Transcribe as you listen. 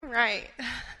right.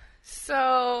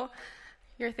 So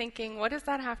you're thinking, what does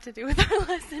that have to do with our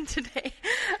lesson today?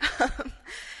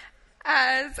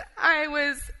 As I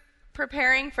was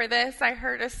preparing for this, I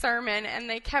heard a sermon, and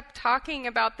they kept talking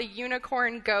about the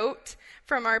unicorn goat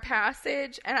from our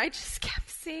passage, and I just kept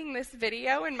seeing this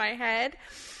video in my head.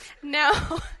 Now,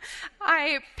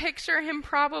 I picture him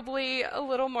probably a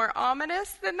little more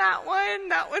ominous than that one.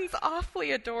 That one's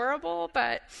awfully adorable,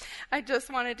 but I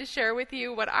just wanted to share with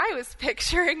you what I was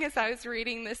picturing as I was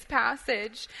reading this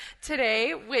passage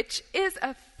today, which is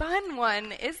a fun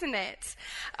one, isn't it?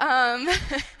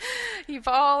 You've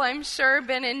all, I'm sure,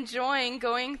 been enjoying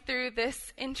going through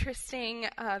this interesting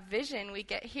vision we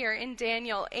get here in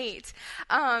Daniel 8.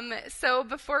 So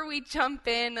before we jump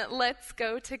in, let's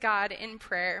go to God in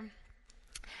prayer.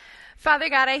 Father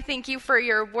God, I thank you for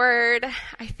your word.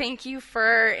 I thank you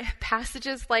for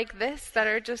passages like this that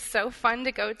are just so fun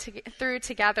to go through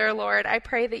together, Lord. I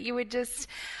pray that you would just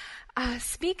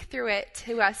speak through it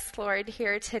to us, Lord,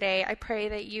 here today. I pray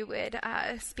that you would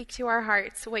speak to our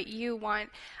hearts what you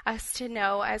want us to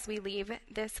know as we leave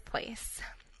this place.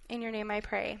 In your name I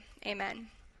pray. Amen.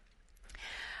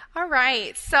 All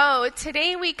right, so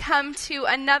today we come to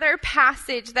another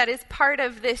passage that is part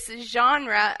of this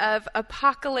genre of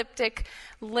apocalyptic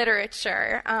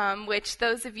literature, which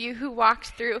those of you who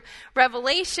walked through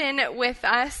Revelation with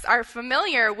us are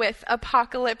familiar with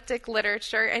apocalyptic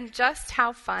literature and just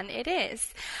how fun it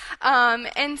is.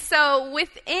 And so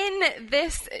within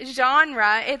this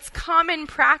genre, it's common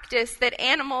practice that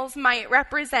animals might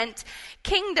represent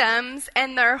kingdoms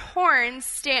and their horns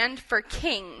stand for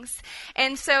kings.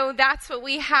 And so that's what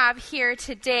we have here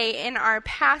today in our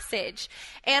passage.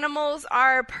 Animals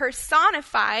are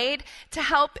personified to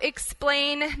help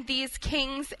explain these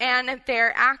kings and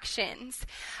their actions.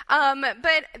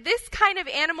 But this kind of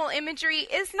animal imagery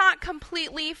is not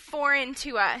completely foreign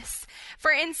to us.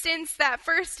 For instance, that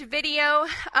first video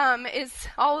is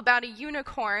all about a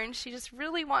unicorn. She just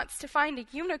really wants to find a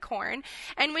unicorn.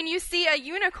 And when you see a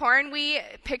unicorn, we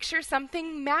picture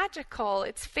something magical.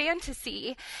 It's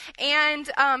fantasy.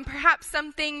 And perhaps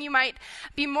something you might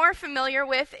be more familiar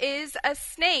with is a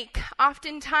snake.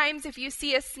 Oftentimes, if you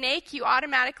see a snake, you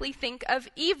automatically think of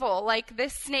evil, like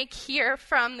this snake here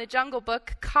from the Jungle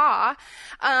Book, Kaa.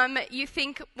 You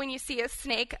think, when you see a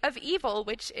snake, of evil,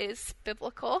 which is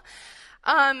biblical.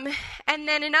 And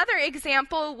then another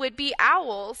example would be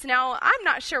owls. Now, I'm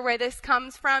not sure where this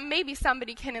comes from. Maybe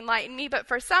somebody can enlighten me, but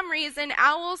for some reason,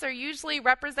 owls are usually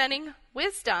representing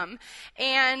wisdom.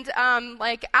 And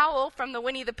like Owl from the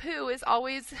Winnie the Pooh is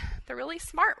always the really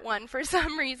smart one for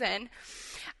some reason.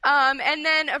 And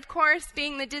then, of course,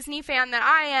 being the Disney fan that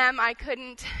I am, I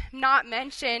couldn't not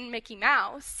mention Mickey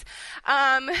Mouse,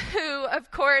 who,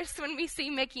 of course, when we see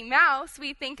Mickey Mouse,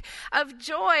 we think of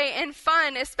joy and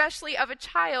fun, especially of a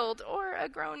child or a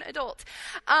grown adult.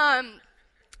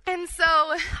 And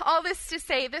so, all this to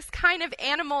say, this kind of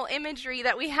animal imagery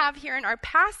that we have here in our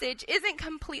passage isn't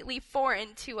completely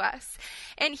foreign to us.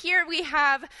 And here we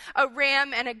have a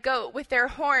ram and a goat with their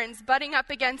horns butting up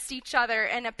against each other,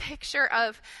 and a picture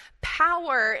of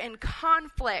power and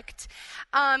conflict.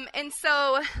 And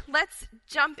so, let's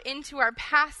jump into our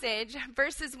passage.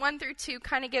 Verses 1 through 2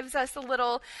 kind of gives us a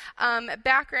little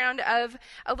background of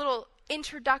a little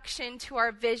introduction to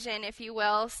our vision, if you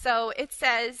will. So it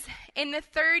says, in the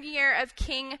 3rd year of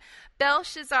King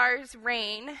Belshazzar's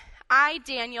reign, I,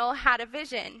 Daniel, had a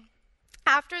vision,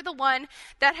 after the one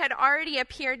that had already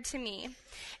appeared to me.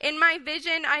 In my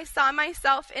vision, I saw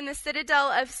myself in the citadel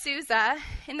of Susa,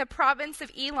 in the province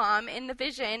of Elam. In the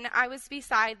vision, I was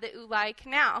beside the Ulai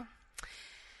Canal.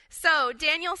 So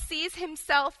Daniel sees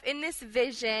himself in this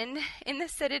vision in the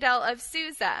citadel of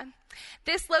Susa.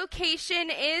 This location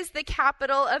is the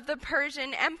capital of the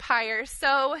Persian Empire,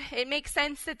 so it makes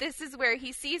sense that this is where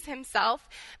he sees himself,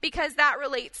 because that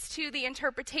relates to the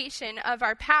interpretation of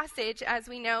our passage. As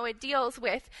we know, it deals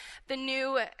with the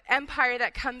new empire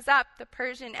that comes up, the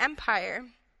Persian Empire.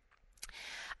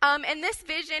 And this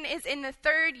vision is in the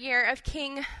 3rd year of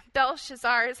King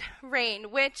Belshazzar's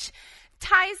reign, which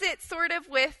ties it sort of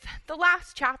with the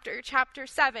last chapter, chapter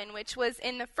 7, which was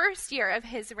in the 1st year of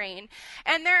his reign.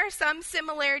 And there are some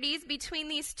similarities between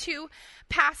these two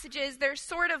passages. They're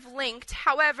sort of linked.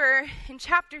 However, in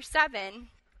chapter 7,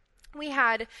 we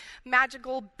had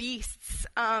magical beasts,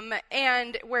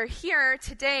 and we're here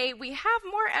today, we have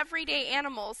more everyday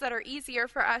animals that are easier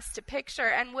for us to picture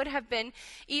and would have been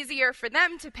easier for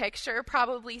them to picture,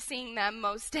 probably seeing them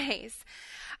most days.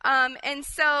 And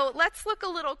so let's look a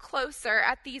little closer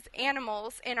at these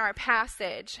animals in our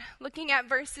passage, looking at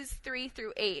verses 3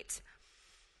 through 8.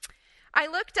 I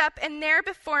looked up, and there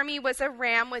before me was a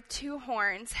ram with 2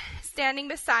 horns, standing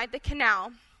beside the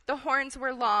canal. The horns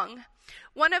were long.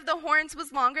 One of the horns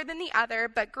was longer than the other,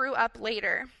 but grew up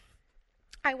later.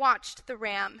 I watched the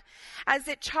ram. As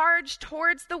it charged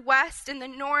towards the west and the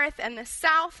north and the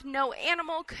south, no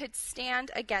animal could stand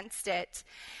against it,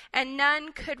 and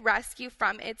none could rescue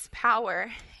from its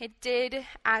power. It did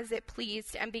as it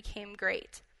pleased and became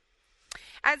great.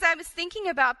 As I was thinking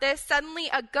about this, suddenly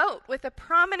a goat with a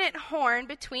prominent horn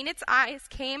between its eyes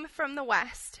came from the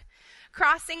west,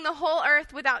 crossing the whole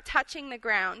earth without touching the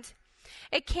ground.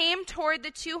 It came toward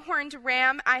the 2-horned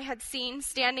ram I had seen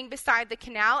standing beside the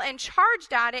canal and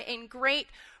charged at it in great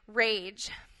rage.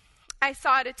 I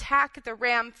saw it attack the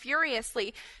ram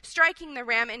furiously, striking the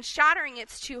ram and shattering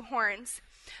its 2 horns.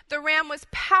 The ram was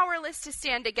powerless to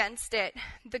stand against it.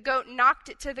 The goat knocked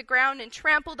it to the ground and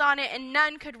trampled on it, and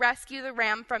none could rescue the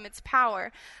ram from its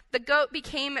power. The goat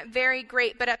became very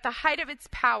great, but at the height of its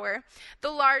power,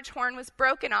 the large horn was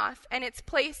broken off, and in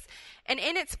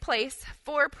its place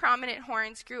 4 prominent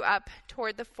horns grew up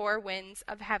toward the 4 winds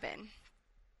of heaven.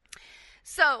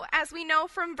 So, as we know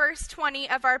from verse 20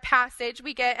 of our passage,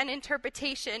 we get an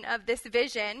interpretation of this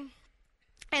vision.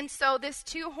 And so this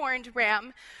 2-horned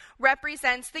ram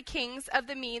represents the kings of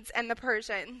the Medes and the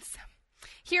Persians.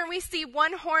 Here we see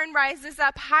one horn rises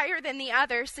up higher than the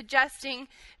other, suggesting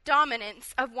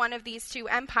dominance of one of these 2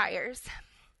 empires.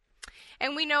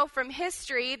 And we know from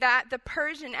history that the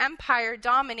Persian Empire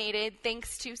dominated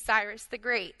thanks to Cyrus the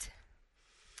Great.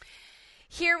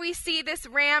 Here we see this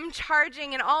ram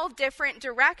charging in all different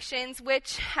directions,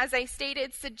 which, as I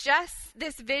stated, suggests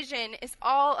this vision is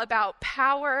all about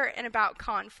power and about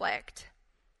conflict.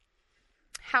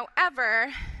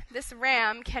 However, this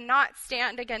ram cannot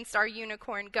stand against our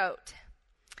unicorn goat.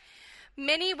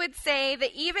 Many would say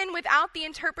that even without the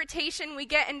interpretation we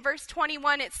get in verse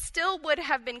 21, it still would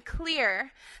have been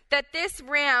clear that this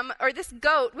ram, or this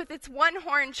goat with its 1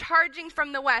 horn charging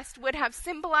from the west, would have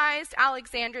symbolized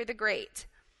Alexander the Great.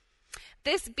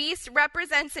 This beast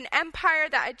represents an empire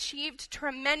that achieved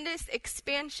tremendous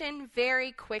expansion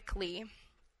very quickly.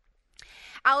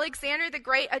 Alexander the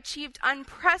Great achieved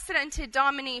unprecedented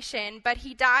domination, but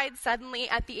he died suddenly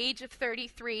at the age of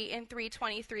 33 in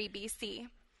 323 BC.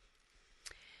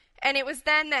 And it was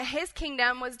then that his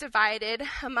kingdom was divided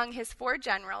among his 4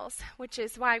 generals, which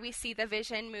is why we see the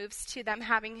vision moves to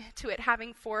it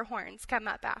having 4 horns come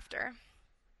up after.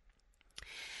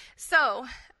 So,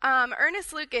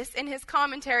 Ernest Lucas in his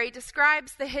commentary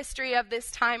describes the history of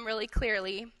this time really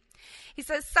clearly. He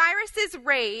says, Cyrus's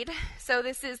raid, so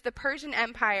this is the Persian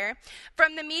Empire,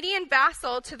 from the Median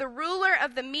vassal to the ruler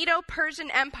of the Medo-Persian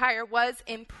Empire was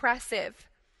impressive.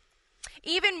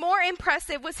 Even more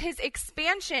impressive was his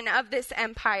expansion of this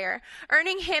empire,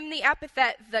 earning him the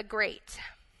epithet the Great.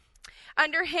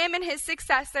 Under him and his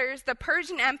successors, the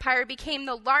Persian Empire became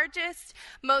the largest,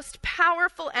 most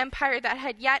powerful empire that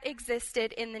had yet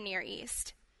existed in the Near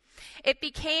East. It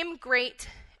became great,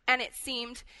 and it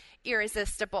seemed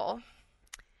irresistible.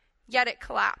 Yet it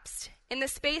collapsed in the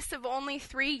space of only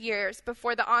 3 years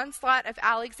before the onslaught of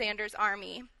Alexander's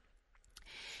army.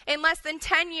 In less than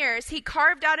 10 years, he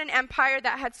carved out an empire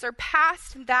that had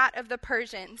surpassed that of the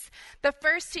Persians, the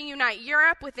first to unite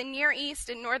Europe with the Near East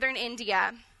and northern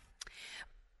India.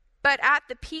 But at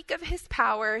the peak of his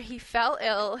power, he fell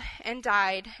ill and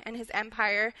died, and his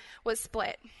empire was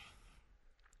split.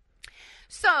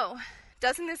 So,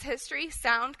 doesn't this history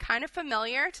sound kind of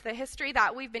familiar to the history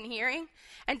that we've been hearing?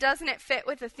 And doesn't it fit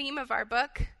with the theme of our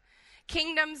book?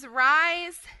 Kingdoms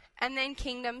rise and then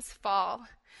kingdoms fall.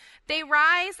 They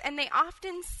rise and they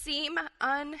often seem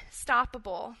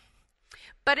unstoppable,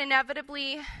 but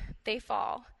inevitably they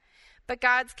fall. But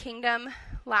God's kingdom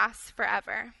lasts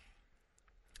forever.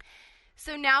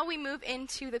 So now we move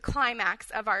into the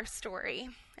climax of our story,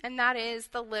 and that is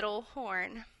the little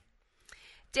horn.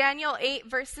 Daniel 8,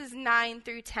 verses 9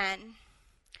 through 10.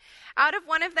 Out of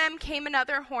one of them came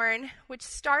another horn, which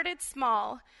started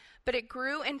small, but it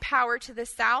grew in power to the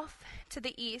south, to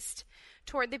the east,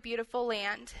 toward the beautiful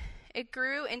land. It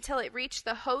grew until it reached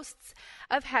the hosts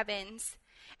of heavens,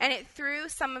 and it threw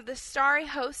some of the starry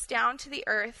hosts down to the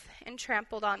earth and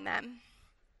trampled on them.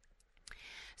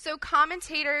 So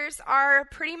commentators are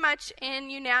pretty much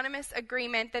in unanimous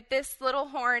agreement that this little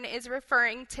horn is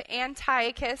referring to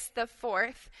Antiochus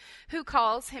IV, who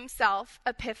calls himself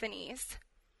Epiphanes.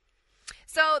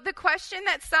 So the question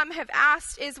that some have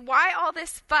asked is, why all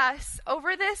this fuss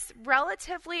over this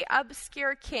relatively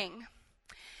obscure king?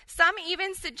 Some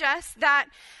even suggest that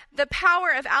the power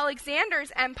of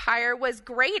Alexander's empire was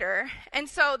greater, and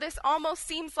so this almost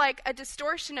seems like a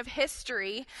distortion of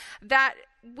history that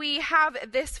we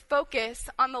have this focus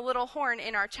on the little horn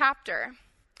in our chapter.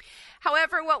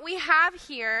 However, what we have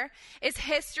here is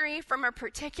history from a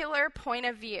particular point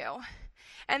of view,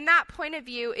 and that point of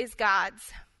view is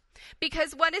God's.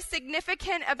 Because what is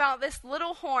significant about this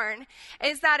little horn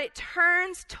is that it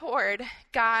turns toward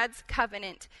God's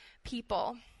covenant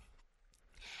people.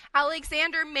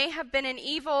 Alexander may have been an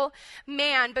evil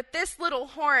man, but this little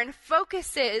horn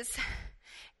focuses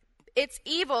its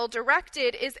evil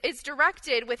is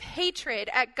directed with hatred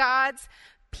at God's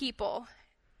people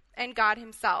and God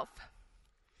himself.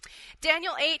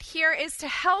 Daniel 8 here is to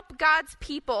help God's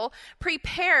people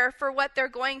prepare for what they're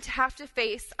going to have to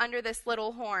face under this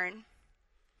little horn.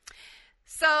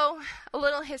 So, a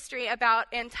little history about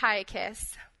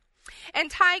Antiochus.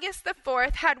 Antiochus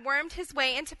IV had wormed his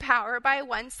way into power by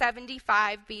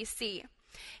 175 BC.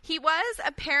 He was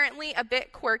apparently a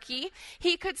bit quirky.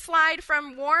 He could slide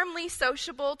from warmly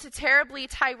sociable to terribly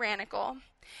tyrannical.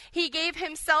 He gave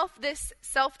himself this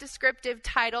self-descriptive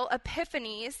title,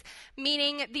 Epiphanes,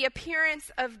 meaning the appearance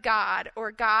of God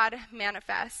or God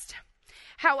manifest.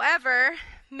 However,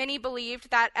 many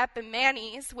believed that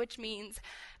Epimanes, which means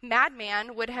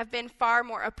madman, would have been far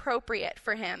more appropriate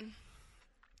for him.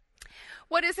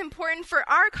 What is important for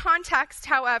our context,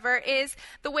 however, is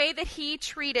the way that he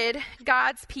treated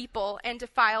God's people and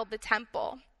defiled the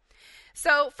temple.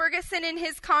 So Ferguson in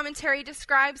his commentary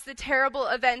describes the terrible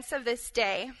events of this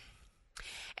day.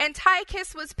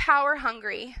 Antiochus was power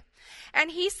hungry,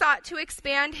 and he sought to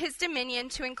expand his dominion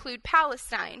to include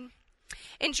Palestine.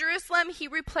 In Jerusalem, he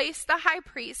replaced the high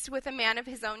priest with a man of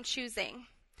his own choosing.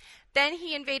 Then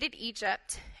he invaded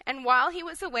Egypt, and while he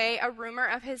was away, a rumor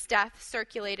of his death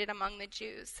circulated among the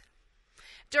Jews.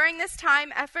 During this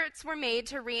time, efforts were made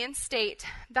to reinstate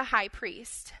the high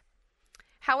priest.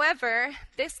 However,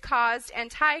 this caused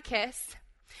Antiochus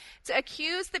to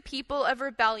accuse the people of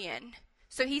rebellion,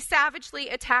 so he savagely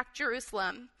attacked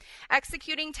Jerusalem,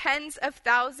 executing tens of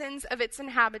thousands of its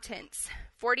inhabitants,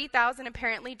 40,000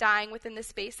 apparently dying within the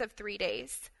space of 3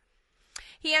 days.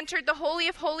 He entered the Holy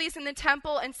of Holies in the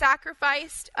temple and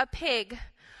sacrificed a pig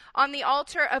on the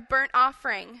altar of burnt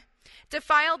offering,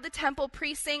 defiled the temple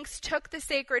precincts, took the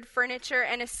sacred furniture,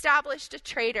 and established a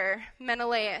traitor,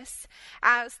 Menelaus,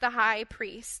 as the high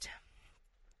priest.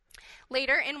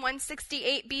 Later, in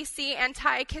 168 BC,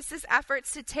 Antiochus'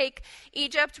 efforts to take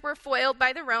Egypt were foiled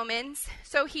by the Romans,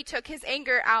 so he took his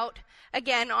anger out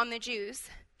again on the Jews.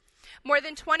 More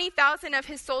than 20,000 of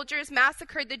his soldiers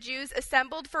massacred the Jews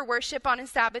assembled for worship on a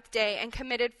Sabbath day and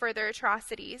committed further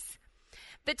atrocities.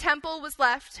 The temple was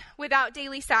left without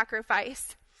daily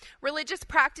sacrifice. Religious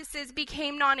practices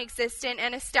became non-existent,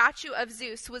 and a statue of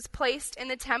Zeus was placed in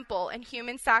the temple and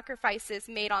human sacrifices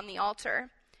made on the altar.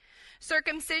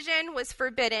 Circumcision was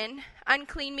forbidden,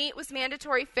 unclean meat was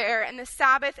mandatory fare, and the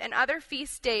Sabbath and other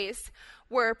feast days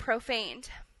were profaned.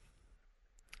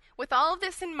 With all of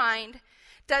this in mind,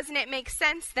 doesn't it make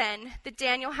sense then that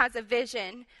Daniel has a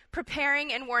vision,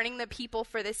 preparing and warning the people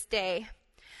for this day,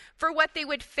 for what they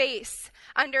would face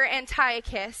under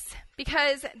Antiochus,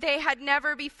 because they had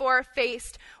never before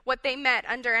faced what they met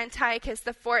under Antiochus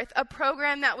IV, a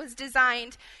program that was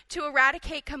designed to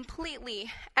eradicate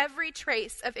completely every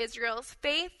trace of Israel's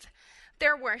faith,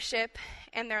 their worship,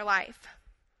 and their life.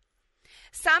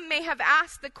 Some may have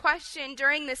asked the question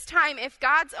during this time if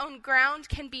God's own ground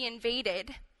can be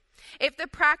invaded, if the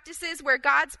practices where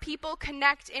God's people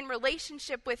connect in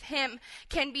relationship with Him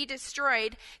can be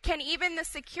destroyed, can even the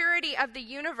security of the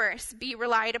universe be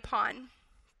relied upon?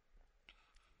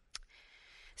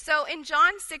 So in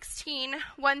John 16,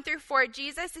 1-4,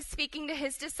 Jesus is speaking to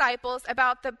his disciples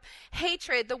about the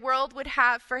hatred the world would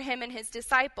have for him and his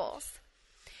disciples.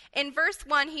 In verse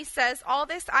 1, he says, "All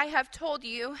this I have told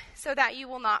you so that you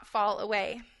will not fall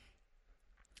away."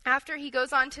 After he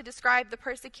goes on to describe the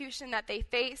persecution that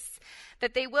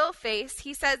they will face,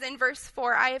 he says in verse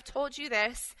 4, "I have told you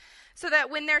this, so that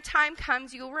when their time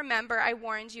comes, you will remember I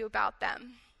warned you about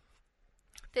them."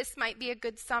 This might be a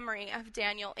good summary of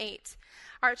Daniel 8,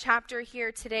 our chapter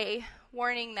here today,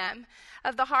 warning them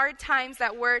of the hard times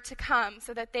that were to come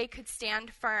so that they could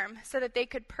stand firm, so that they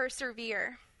could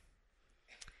persevere.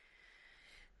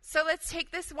 So let's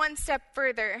take this one step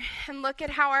further and look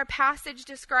at how our passage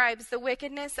describes the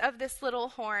wickedness of this little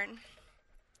horn.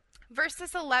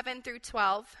 Verses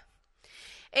 11-12.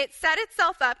 "It set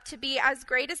itself up to be as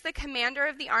great as the commander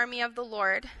of the army of the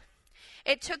Lord.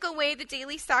 It took away the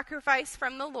daily sacrifice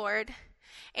from the Lord,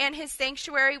 and his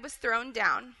sanctuary was thrown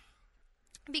down.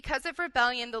 Because of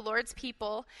rebellion, the Lord's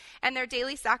people and their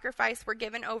daily sacrifice were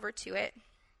given over to it.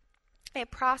 It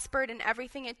prospered in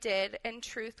everything it did, and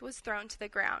truth was thrown to the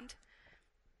ground."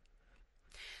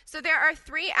 So there are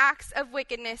 3 acts of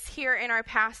wickedness here in our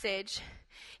passage.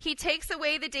 He takes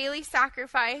away the daily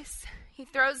sacrifice, he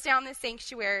throws down the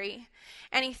sanctuary,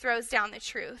 and he throws down the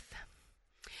truth.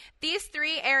 These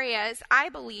 3 areas, I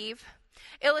believe,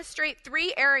 illustrate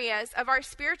 3 areas of our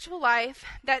spiritual life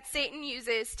that Satan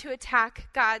uses to attack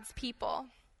God's people.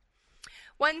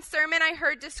 One sermon I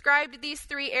heard described these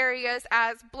 3 areas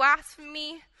as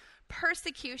blasphemy,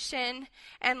 persecution,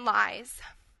 and lies.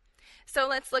 So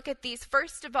let's look at these.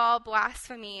 First of all,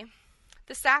 blasphemy.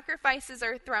 The sacrifices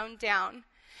are thrown down.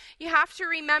 You have to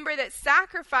remember that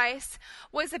sacrifice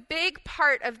was a big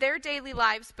part of their daily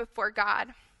lives before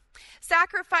God.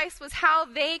 Sacrifice was how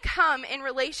they come in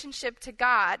relationship to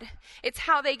God. It's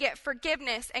how they get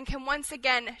forgiveness and can once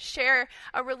again share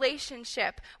a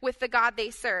relationship with the God they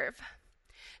serve.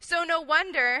 So no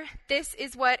wonder this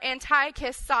is what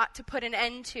Antiochus sought to put an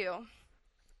end to.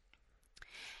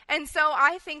 And so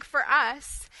I think for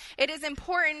us, it is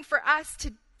important for us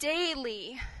to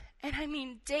daily, and I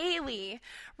mean daily,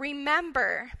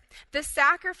 remember the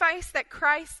sacrifice that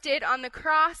Christ did on the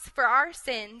cross for our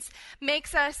sins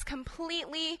makes us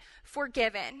completely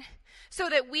forgiven so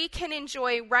that we can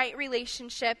enjoy right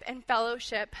relationship and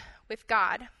fellowship with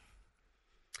God.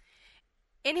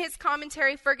 In his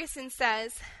commentary, Ferguson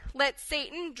says, "Let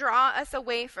Satan draw us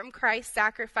away from Christ's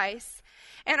sacrifice,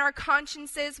 and our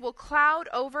consciences will cloud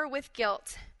over with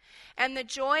guilt, and the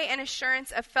joy and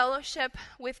assurance of fellowship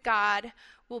with God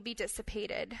will be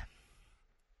dissipated."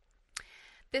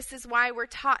 This is why we're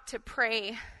taught to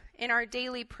pray in our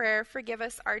daily prayer, "Forgive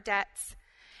us our debts."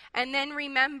 And then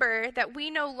remember that we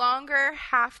no longer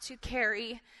have to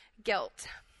carry guilt.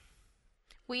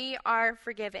 We are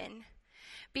forgiven.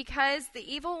 Because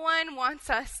the evil one wants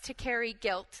us to carry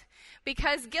guilt.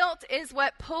 Because guilt is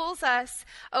what pulls us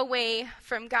away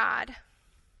from God.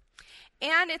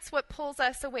 And it's what pulls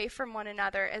us away from one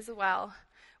another as well.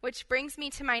 Which brings me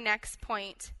to my next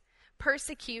point.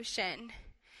 Persecution.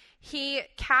 He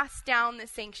cast down the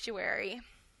sanctuary.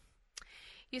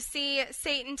 You see,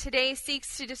 Satan today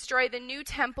seeks to destroy the new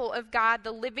temple of God,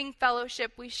 the living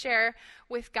fellowship we share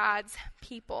with God's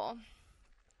people.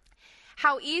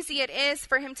 How easy it is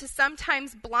for him to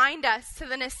sometimes blind us to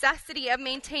the necessity of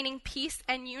maintaining peace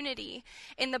and unity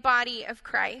in the body of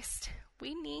Christ.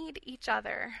 We need each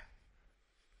other.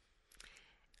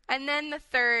 And then the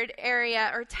third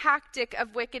area or tactic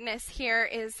of wickedness here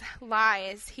is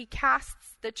lies. He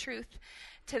casts the truth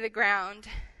to the ground.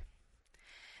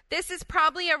 This is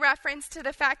probably a reference to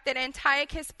the fact that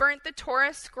Antiochus burnt the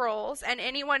Torah scrolls, and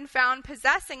anyone found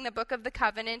possessing the Book of the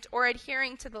Covenant or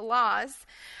adhering to the laws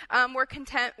were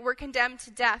condemned to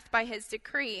death by his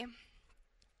decree.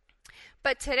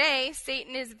 But today,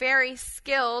 Satan is very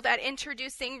skilled at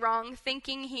introducing wrong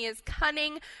thinking. He is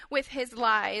cunning with his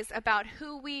lies about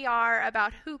who we are,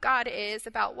 about who God is,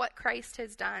 about what Christ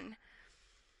has done.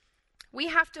 We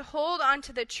have to hold on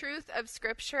to the truth of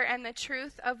Scripture and the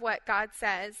truth of what God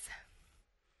says.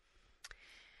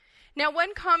 Now,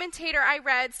 one commentator I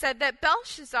read said that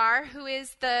Belshazzar, who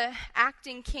is the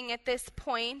acting king at this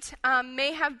point,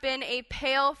 may have been a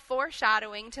pale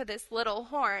foreshadowing to this little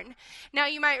horn. Now,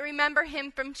 you might remember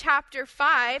him from chapter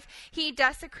 5. He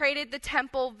desecrated the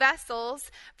temple vessels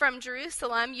from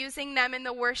Jerusalem, using them in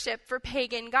the worship for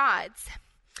pagan gods.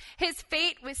 His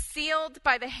fate was sealed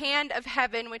by the hand of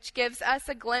heaven, which gives us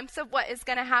a glimpse of what is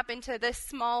going to happen to this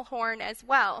small horn as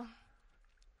well.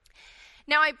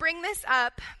 Now, I bring this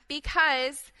up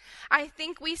because I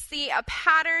think we see a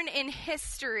pattern in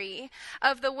history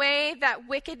of the way that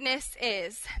wickedness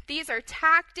is. These are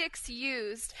tactics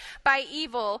used by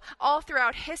evil all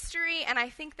throughout history, and I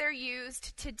think they're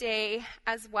used today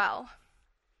as well.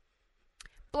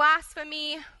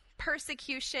 Blasphemy,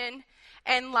 persecution,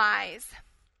 and lies.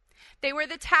 They were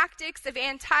the tactics of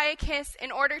Antiochus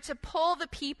in order to pull the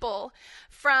people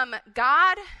from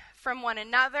God, from one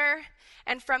another,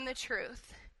 and from the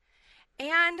truth.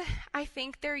 And I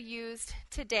think they're used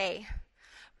today.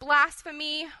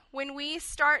 Blasphemy, when we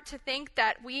start to think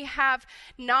that we have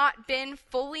not been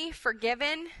fully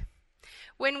forgiven,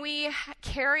 when we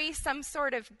carry some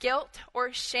sort of guilt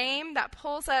or shame that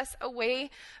pulls us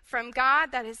away from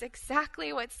God, that is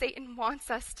exactly what Satan wants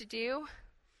us to do.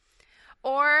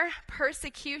 Or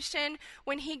persecution,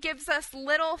 when he gives us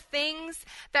little things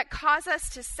that cause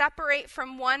us to separate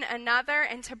from one another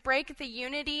and to break the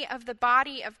unity of the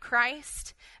body of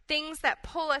Christ. Things that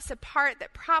pull us apart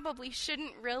that probably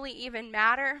shouldn't really even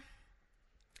matter.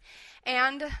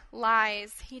 And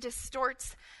lies. He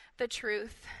distorts the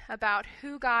truth about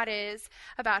who God is,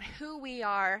 about who we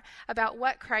are, about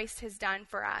what Christ has done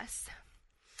for us.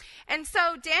 And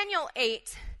so Daniel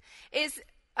 8 is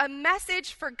a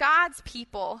message for God's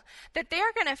people that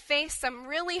they're going to face some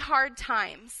really hard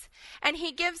times. And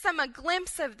he gives them a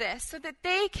glimpse of this so that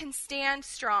they can stand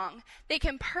strong. They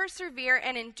can persevere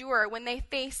and endure when they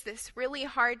face this really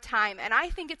hard time. And I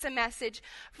think it's a message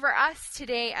for us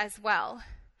today as well,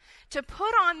 to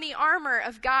put on the armor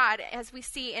of God, as we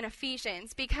see in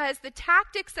Ephesians, because the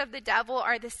tactics of the devil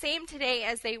are the same today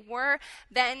as they were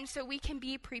then, so we can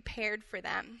be prepared for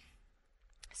them,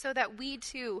 so that we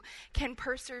too can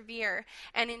persevere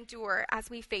and endure as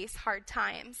we face hard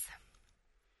times.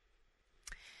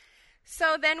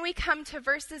 So then we come to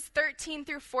verses 13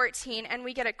 through 14, and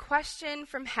we get a question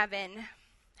from heaven.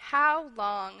 How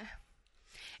long?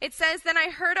 It says, "Then I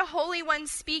heard a holy one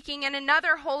speaking, and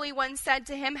another holy one said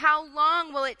to him, 'How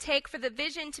long will it take for the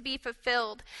vision to be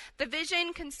fulfilled? The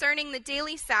vision concerning the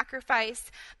daily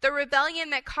sacrifice, the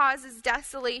rebellion that causes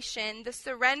desolation, the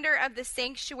surrender of the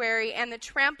sanctuary, and the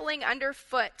trampling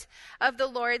underfoot of the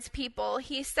Lord's people.'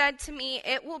 He said to me,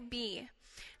 'It will be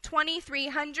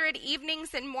 2,300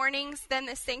 evenings and mornings, then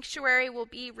the sanctuary will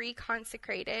be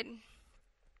reconsecrated.'"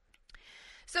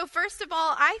 So first of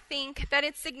all, I think that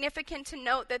it's significant to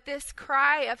note that this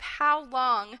cry of how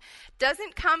long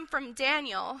doesn't come from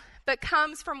Daniel, but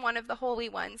comes from one of the holy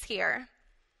ones here.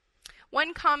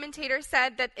 One commentator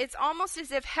said that it's almost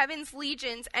as if heaven's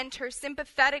legions enter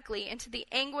sympathetically into the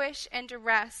anguish and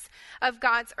duress of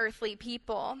God's earthly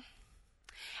people.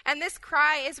 And this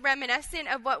cry is reminiscent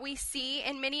of what we see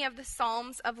in many of the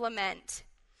Psalms of lament.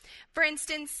 For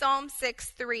instance, Psalm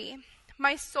 6:3.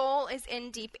 "My soul is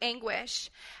in deep anguish.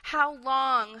 How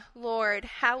long, Lord,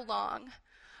 how long?"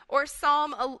 Or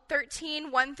Psalm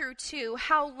 13, 1 through 2.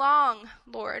 "How long,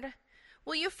 Lord?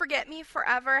 Will you forget me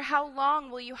forever? How long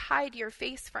will you hide your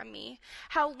face from me?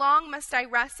 How long must I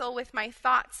wrestle with my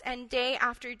thoughts and day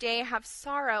after day have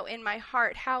sorrow in my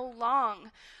heart? How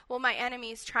long will my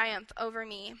enemies triumph over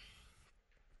me?"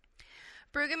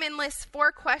 Brueggemann lists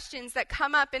 4 questions that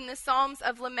come up in the Psalms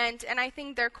of Lament, and I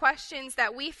think they're questions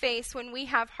that we face when we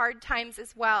have hard times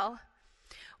as well.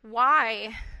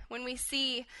 Why? When we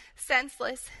see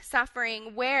senseless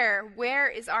suffering, where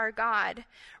is our God?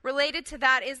 Related to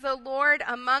that, is the Lord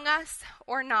among us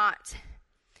or not?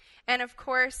 And of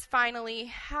course, finally,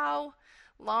 how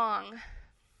long?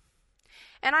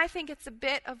 And I think it's a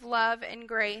bit of love and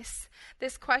grace.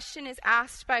 This question is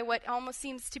asked by what almost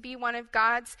seems to be one of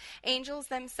God's angels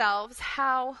themselves.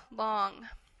 How long?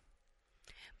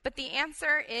 But the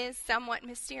answer is somewhat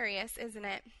mysterious, isn't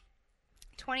it?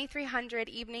 2,300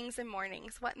 evenings and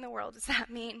mornings. What in the world does that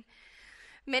mean?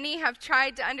 Many have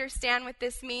tried to understand what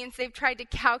this means. They've tried to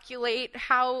calculate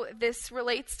how this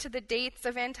relates to the dates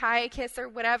of Antiochus or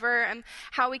whatever, and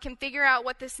how we can figure out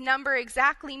what this number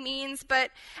exactly means. But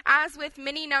as with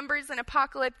many numbers in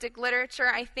apocalyptic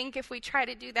literature, I think if we try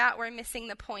to do that, we're missing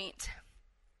the point.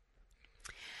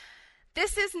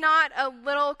 This is not a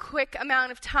little quick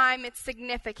amount of time. It's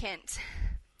significant.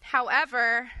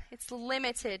 However, it's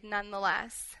limited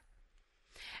nonetheless.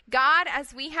 God,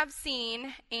 as we have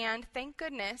seen, and thank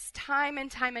goodness, time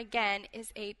and time again,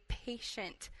 is a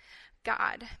patient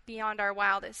God beyond our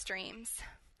wildest dreams.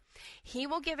 He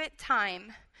will give it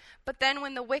time, but then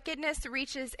when the wickedness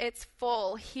reaches its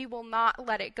full, he will not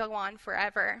let it go on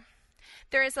forever.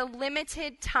 There is a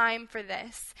limited time for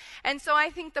this. And so I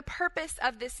think the purpose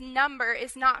of this number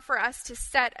is not for us to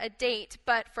set a date,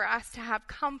 but for us to have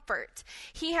comfort.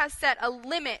 He has set a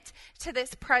limit to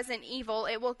this present evil.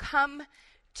 It will come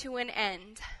to an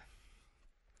end.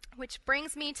 Which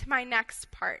brings me to my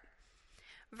next part.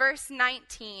 Verse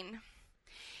 19.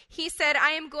 He said,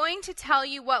 "I am going to tell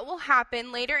you what will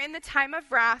happen later in the time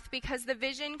of wrath, because the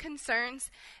vision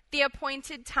concerns the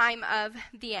appointed time of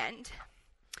the end."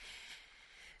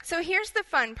 So here's the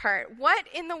fun part. What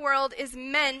in the world is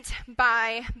meant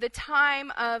by the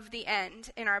time of the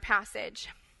end in our passage?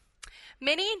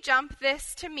 Many jump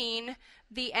this to mean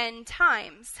the end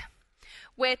times,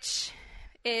 which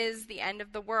is the end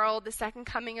of the world, the second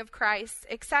coming of Christ,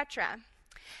 etc.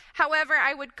 However,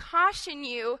 I would caution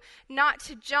you not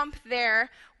to jump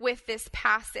there with this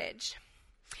passage.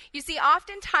 You see,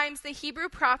 oftentimes the Hebrew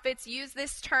prophets use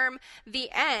this term, the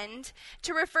end,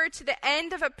 to refer to the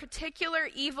end of a particular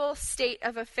evil state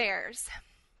of affairs.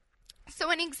 So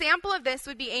an example of this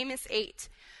would be Amos 8.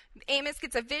 Amos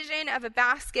gets a vision of a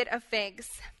basket of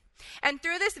figs. And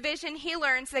through this vision, he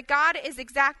learns that God is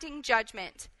exacting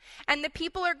judgment, and the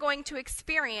people are going to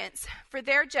experience, for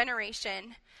their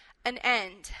generation, an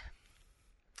end.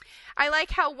 I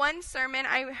like how one sermon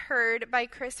I heard by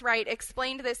Chris Wright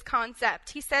explained this concept.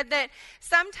 He said that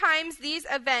sometimes these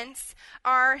events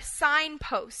are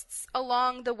signposts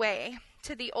along the way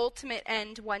to the ultimate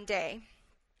end one day.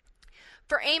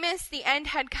 For Amos, the end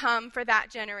had come for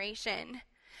that generation.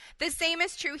 The same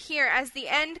is true here as the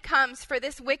end comes for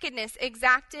this wickedness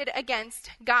exacted against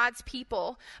God's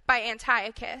people by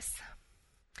Antiochus.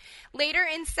 Later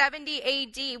in 70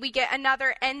 AD, we get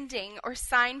another ending or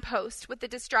signpost with the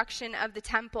destruction of the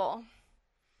temple.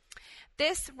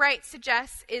 This, Wright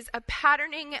suggests, is a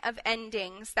patterning of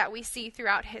endings that we see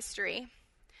throughout history.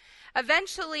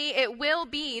 Eventually, it will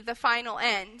be the final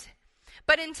end.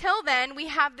 But until then, we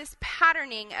have this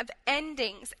patterning of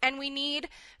endings, and we need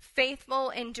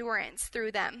faithful endurance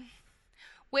through them,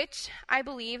 which I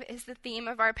believe is the theme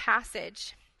of our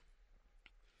passage.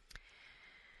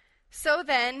 So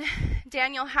then,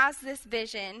 Daniel has this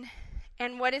vision,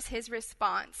 and what is his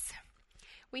response?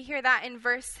 We hear that in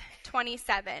verse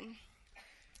 27.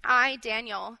 I,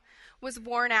 Daniel, was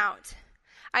worn out.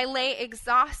 I lay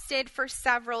exhausted for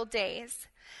several days.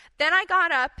 Then I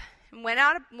got up and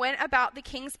went about the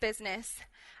king's business.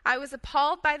 I was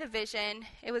appalled by the vision.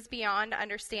 It was beyond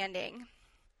understanding.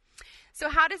 So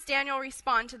how does Daniel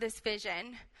respond to this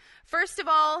vision? First of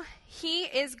all, he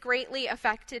is greatly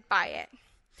affected by it.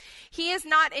 He is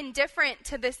not indifferent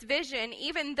to this vision,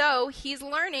 even though he's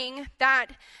learning that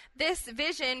this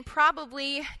vision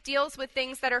probably deals with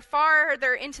things that are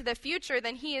farther into the future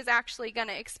than he is actually going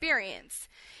to experience.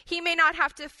 He may not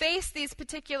have to face these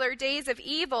particular days of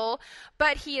evil,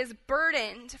 but he is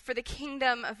burdened for the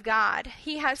kingdom of God.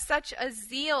 He has such a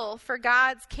zeal for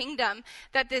God's kingdom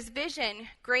that this vision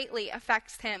greatly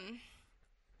affects him.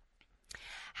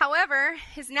 However,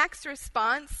 his next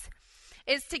response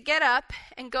is to get up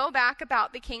and go back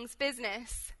about the king's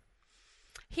business.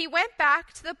 He went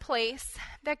back to the place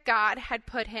that God had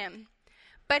put him,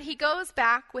 but he goes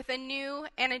back with a new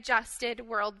and adjusted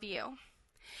worldview.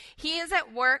 He is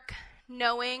at work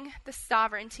knowing the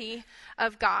sovereignty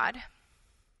of God.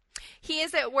 He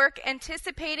is at work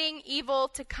anticipating evil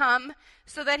to come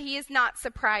so that he is not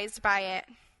surprised by it.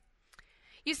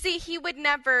 You see, he would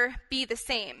never be the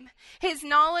same. His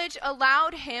knowledge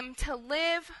allowed him to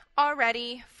live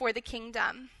already for the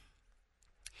kingdom.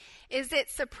 Is it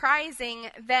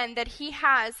surprising then that he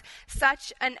has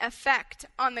such an effect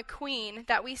on the queen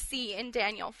that we see in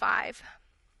Daniel 5?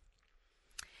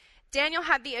 Daniel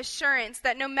had the assurance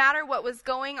that no matter what was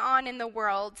going on in the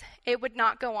world, it would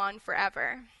not go on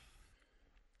forever.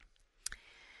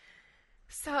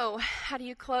 So, how do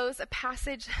you close a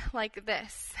passage like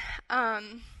this?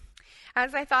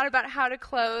 As I thought about how to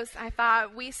close, I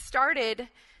thought we started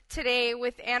today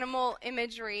with animal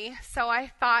imagery, so I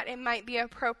thought it might be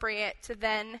appropriate to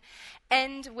then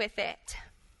end with it.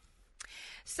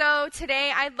 So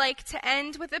today I'd like to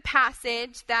end with a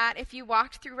passage that if you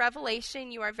walked through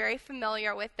Revelation, you are very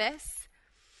familiar with this.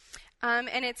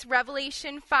 And it's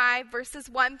Revelation 5, verses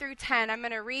 1 through 10. I'm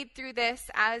going to read through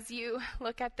this as you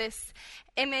look at this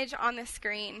image on the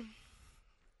screen.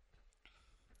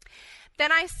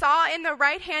 Then I saw in the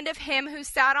right hand of him who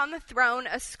sat on the throne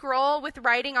a scroll with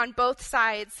writing on both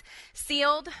sides,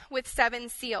 sealed with 7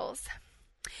 seals.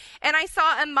 And I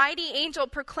saw a mighty angel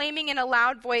proclaiming in a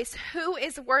loud voice, "Who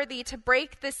is worthy to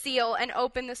break the seal and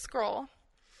open the scroll?"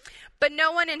 But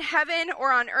no one in heaven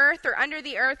or on earth or under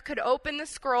the earth could open the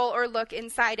scroll or look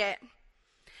inside it.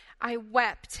 I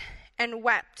wept and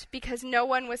wept because no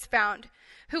one was found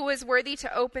who was worthy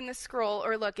to open the scroll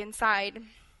or look inside.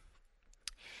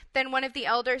 Then one of the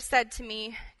elders said to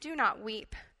me, "Do not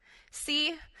weep.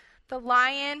 See, the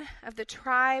Lion of the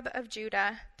tribe of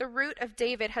Judah, the Root of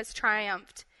David, has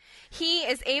triumphed. He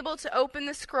is able to open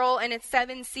the scroll and its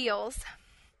 7 seals."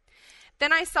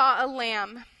 Then I saw a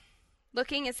lamb,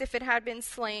 looking as if it had been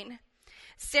slain,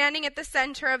 standing at the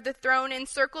center of the throne,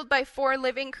 encircled by 4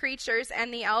 living creatures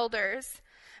and the elders.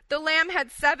 The lamb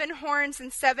had 7 horns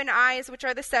and 7 eyes, which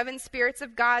are the 7 spirits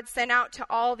of God sent out to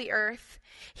all the earth.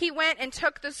 He went and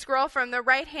took the scroll from the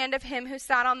right hand of him who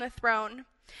sat on the throne.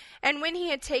 And when he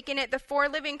had taken it, the 4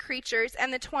 living creatures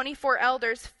and the 24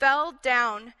 elders fell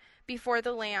down before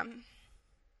the Lamb.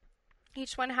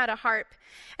 Each one had a harp,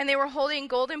 and they were holding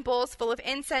golden bowls full of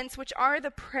incense, which are the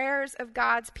prayers of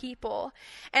God's people.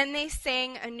 And they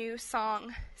sang a new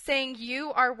song, saying,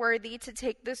 "You are worthy to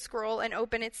take the scroll and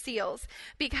open its seals,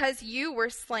 because you were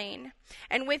slain.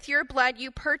 And with your blood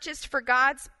you purchased for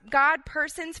God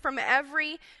persons from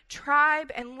every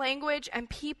tribe and language and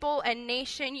people and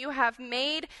nation. You have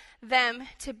made them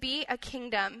to be a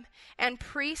kingdom and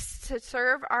priests to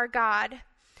serve our God,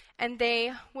 and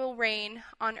they will reign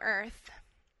on earth."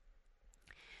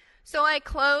 So I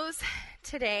close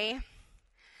today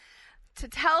to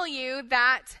tell you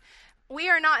that we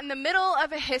are not in the middle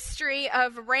of a history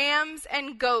of rams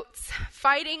and goats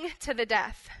fighting to the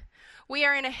death. We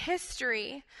are in a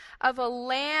history of a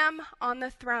lamb on the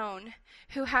throne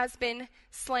who has been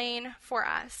slain for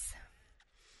us.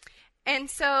 And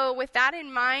so with that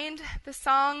in mind, the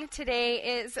song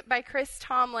today is by Chris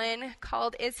Tomlin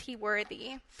called Is He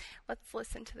Worthy? Let's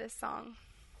listen to this song.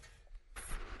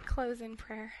 Close in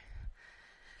prayer.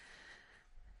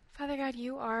 Father God,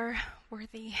 you are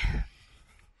worthy.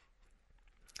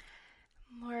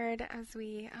 Lord, as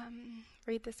we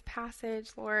read this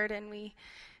passage, Lord, and we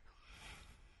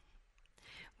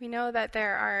know that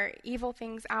there are evil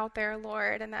things out there,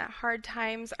 Lord, and that hard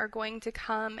times are going to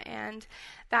come, and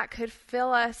that could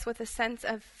fill us with a sense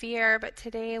of fear. But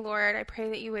today, Lord, I pray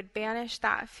that you would banish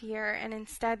that fear, and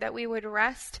instead that we would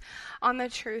rest on the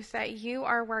truth that you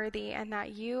are worthy and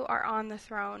that you are on the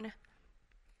throne.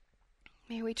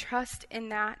 May we trust in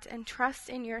that and trust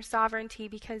in your sovereignty,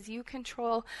 because you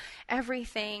control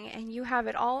everything and you have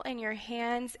it all in your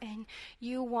hands and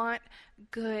you want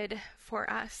good for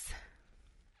us.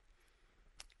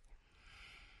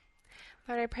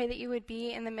 Lord, I pray that you would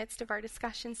be in the midst of our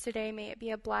discussions today. May it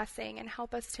be a blessing and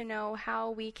help us to know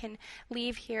how we can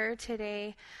leave here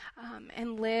today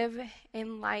and live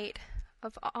in light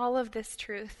of all of this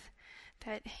truth,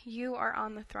 that you are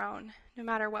on the throne no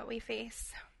matter what we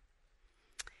face.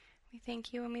 We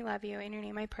thank you and we love you. In your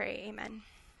name I pray, amen.